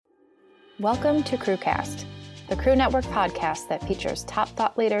Welcome to Crewcast, the Crew Network podcast that features top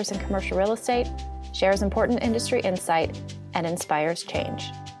thought leaders in commercial real estate, shares important industry insight, and inspires change.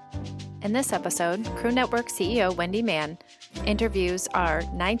 In this episode, Crew Network CEO Wendy Mann interviews our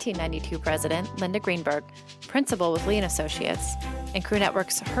 1992 president, Linda Greenberg, principal with Lee & Associates, and Crew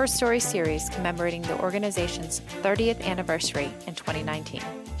Network's Her Story series commemorating the organization's 30th anniversary in 2019.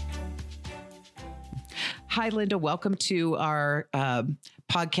 Hi, Linda. Welcome to our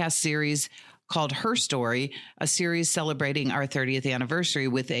podcast series called Her Story, a series celebrating our 30th anniversary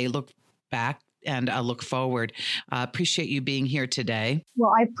with a look back and a look forward. Appreciate you being here today.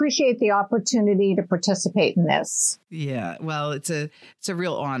 Well, I appreciate the opportunity to participate in this. Yeah, well, it's a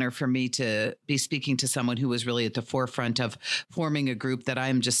real honor for me to be speaking to someone who was really at the forefront of forming a group that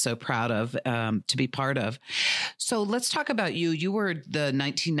I'm just so proud of to be part of. So let's talk about you. You were the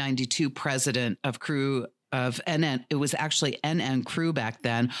 1992 president of Crew of NN. It was actually NN Crew back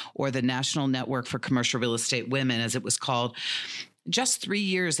then, or the National Network for Commercial Real Estate Women, as it was called. Just 3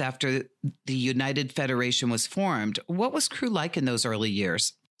 years after the United Federation was formed, what was Crew like in those early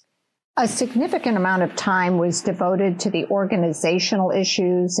years? A significant amount of time was devoted to the organizational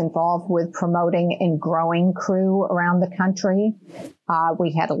issues involved with promoting and growing Crew around the country.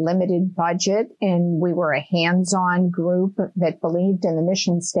 We had a limited budget, and we were a hands-on group that believed in the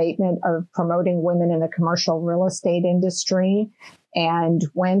mission statement of promoting women in the commercial real estate industry and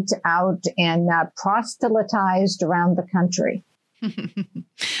went out and proselytized around the country.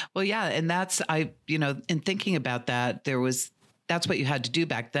 Well, yeah. And in thinking about that, that's what you had to do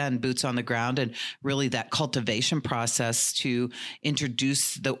back then, boots on the ground, and really that cultivation process to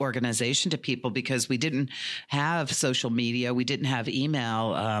introduce the organization to people, because we didn't have social media. We didn't have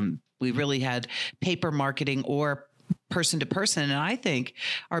email. We really had paper marketing or person to person. And I think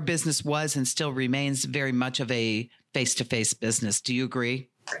our business was and still remains very much of a face-to-face business. Do you agree?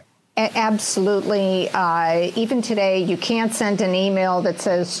 Absolutely. Even today, you can't send an email that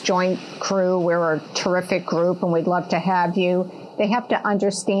says, join Crew, we're a terrific group and we'd love to have you. They have to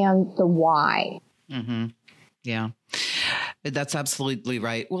understand the why. Mm-hmm. Yeah, that's absolutely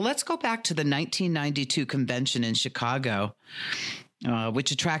right. Well, let's go back to the 1992 convention in Chicago,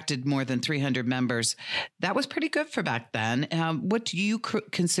 which attracted more than 300 members. That was pretty good for back then. What do you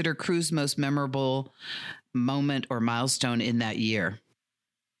consider Crew's most memorable moment or milestone in that year?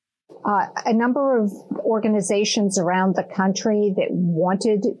 A number of organizations around the country that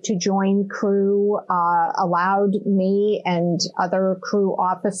wanted to join Crew allowed me and other Crew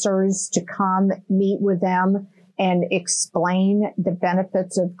officers to come meet with them and explain the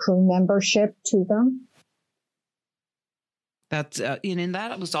benefits of Crew membership to them. That's and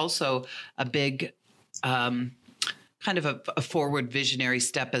that was also a big kind of a forward visionary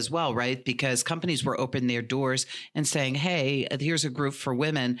step as well, right? Because companies were opening their doors and saying, hey, here's a group for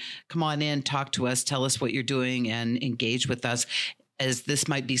women. Come on in, talk to us, tell us what you're doing, and engage with us, as this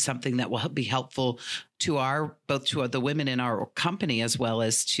might be something that will be helpful to both to the women in our company as well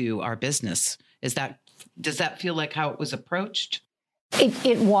as to our business. Does that feel like how it was approached?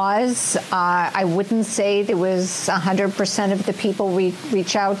 It was. I wouldn't say there was 100% of the people we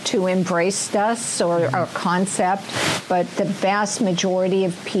reach out to embraced us or our concept, but the vast majority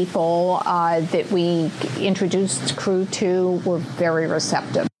of people that we introduced Crew to were very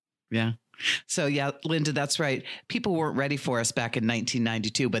receptive. Yeah. So, yeah, Linda, that's right. People weren't ready for us back in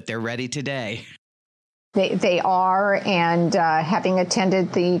 1992, but they're ready today. They are, and having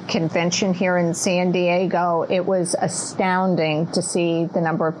attended the convention here in San Diego, it was astounding to see the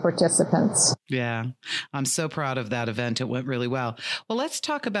number of participants. Yeah, I'm so proud of that event. It went really well. Well, let's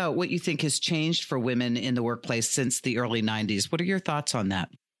talk about what you think has changed for women in the workplace since the early 90s. What are your thoughts on that?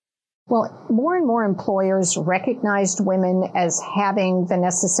 Well, more and more employers recognized women as having the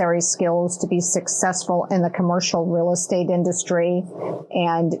necessary skills to be successful in the commercial real estate industry,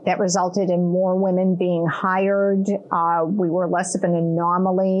 and that resulted in more women being hired. We were less of an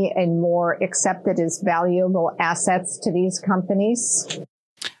anomaly and more accepted as valuable assets to these companies.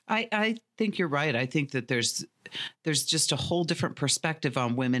 I think you're right. I think that there's just a whole different perspective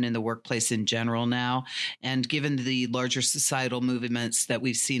on women in the workplace in general now. And given the larger societal movements that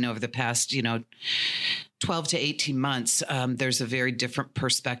we've seen over the past, 12 to 18 months, there's a very different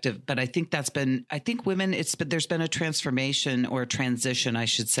perspective. But I think there's been a transformation, or a transition, I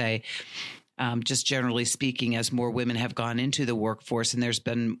should say, just generally speaking, as more women have gone into the workforce, and there's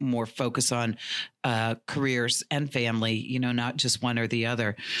been more focus on careers and family, not just one or the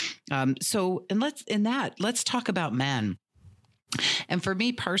other. Let's talk about men. And for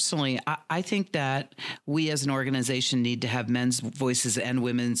me personally, I think that we as an organization need to have men's voices and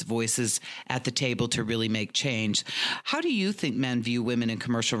women's voices at the table to really make change. How do you think men view women in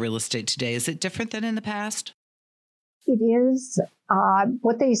commercial real estate today? Is it different than in the past? It is.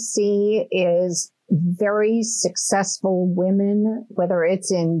 What they see is very successful women, whether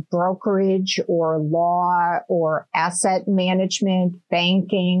it's in brokerage or law or asset management,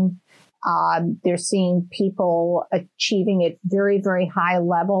 banking. They're seeing people achieving at very, very high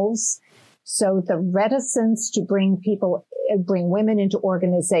levels. So the reticence to bring women into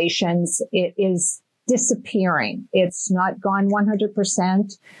organizations, it is disappearing. It's not gone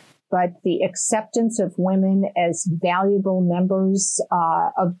 100%, but the acceptance of women as valuable members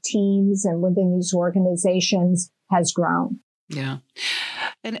of teams and within these organizations has grown. Yeah.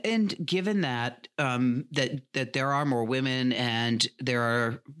 And given that that there are more women and there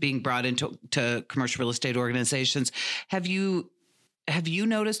are being brought into commercial real estate organizations, have you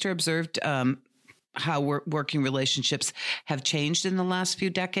noticed or observed how working relationships have changed in the last few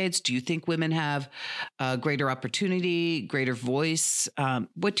decades? Do you think women have greater opportunity, greater voice?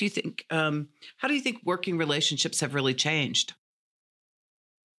 What do you think? How do you think working relationships have really changed?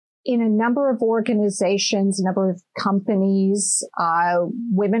 In a number of organizations, a number of companies,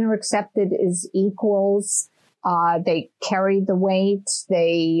 women are accepted as equals. They carry the weight.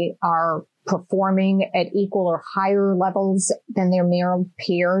 They are performing at equal or higher levels than their male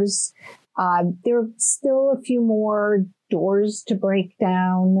peers. There are still a few more doors to break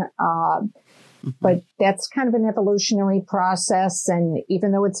down, but that's kind of an evolutionary process. And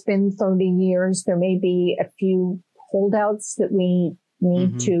even though it's been 30 years, there may be a few holdouts that we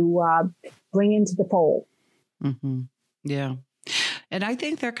need to bring into the fold. Yeah. And I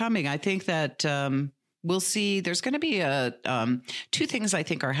think they're coming. I think that we'll see there's going to be two things I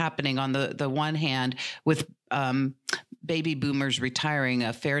think are happening. On the one hand, with baby boomers retiring,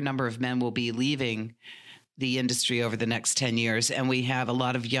 a fair number of men will be leaving the industry over the next 10 years. And we have a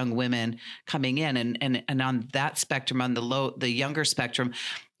lot of young women coming in. And on that spectrum, on the younger spectrum,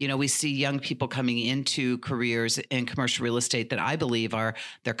 we see young people coming into careers in commercial real estate that I believe they're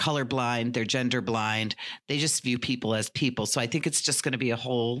colorblind, they're gender blind. They just view people as people. So I think it's just going to be a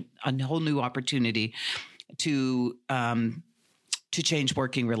whole new opportunity to change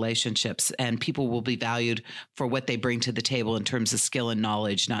working relationships, and people will be valued for what they bring to the table in terms of skill and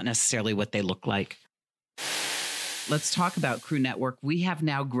knowledge, not necessarily what they look like. Let's talk about Crew Network. We have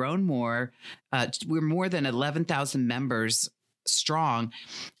now grown more. We're more than 11,000 members strong,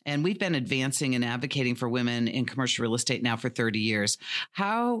 and we've been advancing and advocating for women in commercial real estate now for 30 years.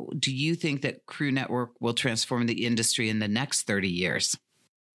 How do you think that Crew Network will transform the industry in the next 30 years?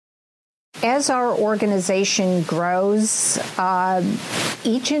 As our organization grows,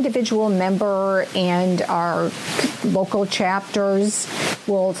 each individual member and our local chapters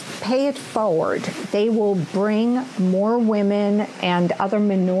will pay it forward. They will bring more women and other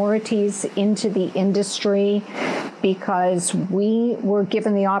minorities into the industry because we were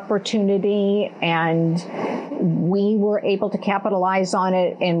given the opportunity and we were able to capitalize on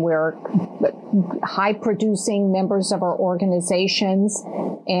it, and we're high producing members of our organizations,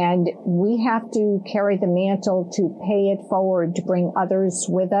 and we have to carry the mantle to pay it forward to bring others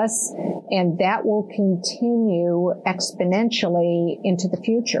with us, and that will continue exponentially into the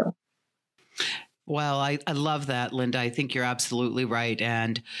future. Well, I love that, Linda. I think you're absolutely right.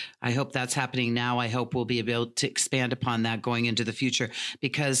 And I hope that's happening now. I hope we'll be able to expand upon that going into the future,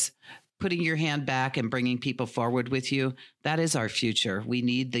 because putting your hand back and bringing people forward with you, that is our future. We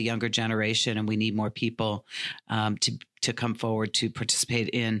need the younger generation, and we need more people to come forward to participate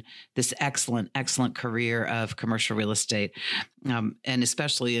in this excellent career of commercial real estate, and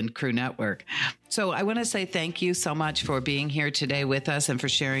especially in Crew Network. So I want to say thank you so much for being here today with us and for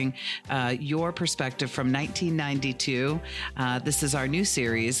sharing your perspective from 1992. This is our new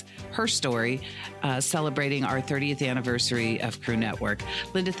series, Her Story, celebrating our 30th anniversary of Crew Network.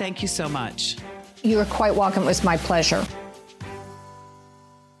 Linda, thank you so much. You're quite welcome. It was my pleasure.